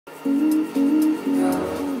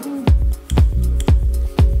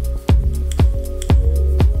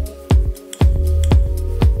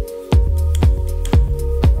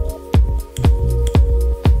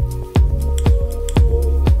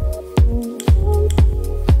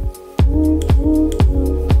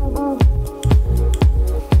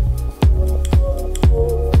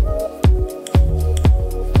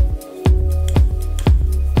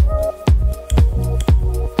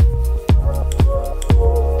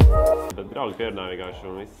Pierunāja vienkārši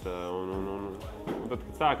un viss, un tad,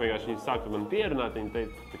 kad sāk vienkārši viņi sāk man pierunāt, viņi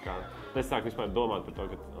teica, tā kā, es sāku vispār domāt par to,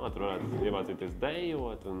 ka tur varētu iemācīties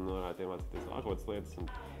dejot un varētu iemācīties vēl kādas lietas.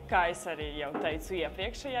 Kā es arī jau teicu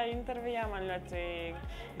iepriekšējā intervijā, man ļoti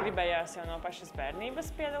gribējās jau no pašas bērnības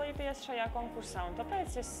piedalīties šajā konkursā, un tāpēc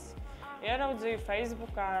es ieraudzīju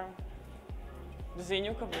Facebookā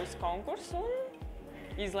ziņu, ka būs konkurss, un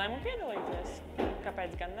izlēmu piedalīties.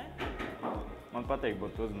 Kāpēc gan ne? Man patīk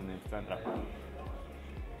būt uzmanības centrā.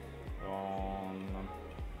 Un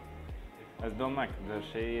es domāju, ka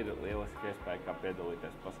šī ir lieliska iespēja, kā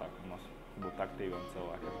piedalīties pasākumos, būt aktīvam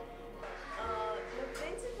cilvēkam.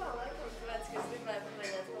 Principā, laikam, tāpēc, ka es gribēju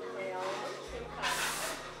pamēģināt kaut ko jaunu, pirmkārt,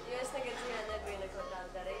 jo es tagad dzīvē nebiju neko tādu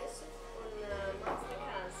darījusi, un man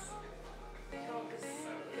likās kaut kas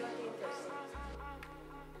ļoti interesants.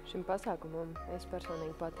 Šim pasākumam es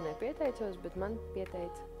personīgi pati nepieteicos, bet man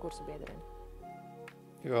pieteica kursa biedrene.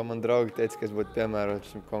 Jo man draugi teica, ka es būtu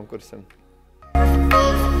piemērots šim konkursam.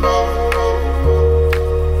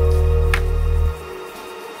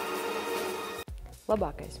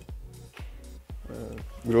 Labākais?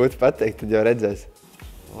 Grūti pateikt, tad jau redzēs.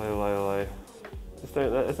 Lai. Es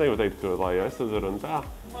negribu teikt, ka lai es uzvaru un tā.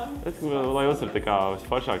 Lai uzvar tā kā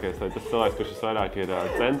visforšākais, lai tas cilvēks, kurš visvairāk ir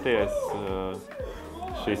centies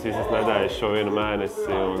šīs visas nedēļas, šo vienu mēnesi,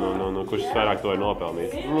 un kurš visvairāk to ir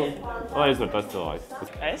nopelnījis. Lai uzvar tas cilvēks.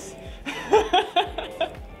 Es?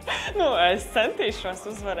 Es centīšos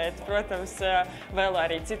uzvarēt, protams, vēl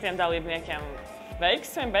arī citiem dalībniekiem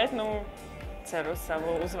veiksim, bet, ceru uz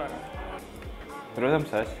savu uzvaru.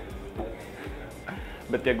 Protams, es.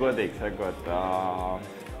 Bet, ja godīgi sakot,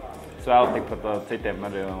 es vēlu tikpat citiem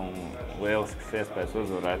arī lieliskas iespējas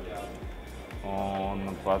uzvarēt. Un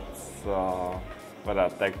pats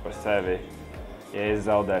varētu teikt par sevi, ja es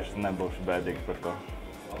zaudēšu, nebūšu bēdīgs par to.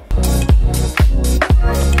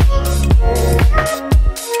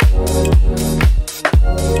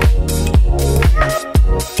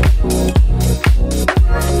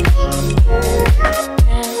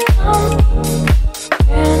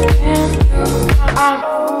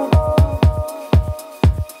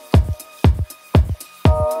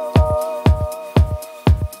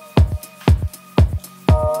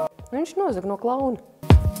 Viņš nozaga no klauna.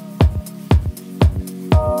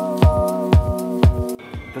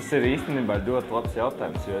 Tas ir īstenībā ļoti labs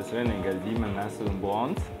jautājums, jo es vienīgais ģimene esmu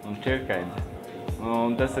blonds un čirkains.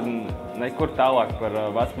 Un tas ir nekur tālāk par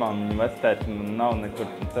vecmāmu un vectēti, nav nekur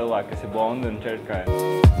cilvēki, kas ir blondi un čirkaini.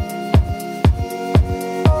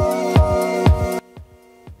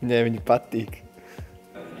 Viņai viņi patīk.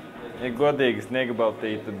 Ja godīgi,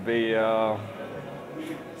 Sniegabaltīte bija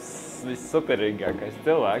vissuperīgākais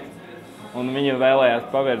cilvēks. Un viņa vēlējās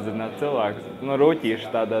pavirdzināt cilvēkus,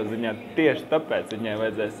 rūķīši tādā ziņā, tieši tāpēc viņai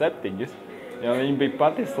vajadzēja 7, jo viņa bija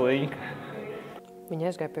pati slinka. Viņa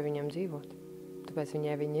aizgāja pie viņiem dzīvot, tāpēc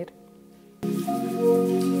viņai viņi ir.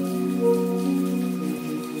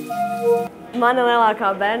 Mana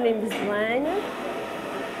lielākā bērnības blēņa,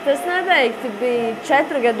 tas noteikti bija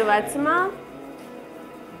 4 gadu vecumā,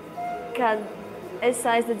 kad es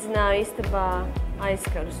aizdedzināju istabā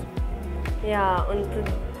aizkarus. Jā, un tad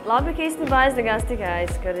labi, ka īstenībā aizdegās tikai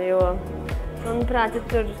aizskari, jo, manuprāt,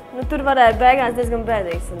 tur varēja beigās diezgan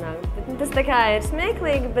bēdīgi sanākt. Tas tā kā ir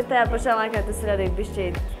smieklīgi, bet tajā pašā laikā tas ir arī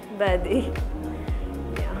bišķīt bēdīgi.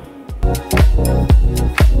 Jā.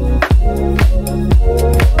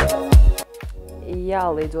 Jā,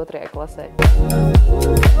 līdz 2. klasē.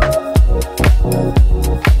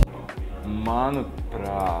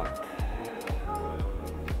 Manuprāt,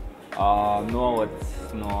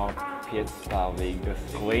 nolicis no 5-stāvīgas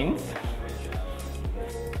klints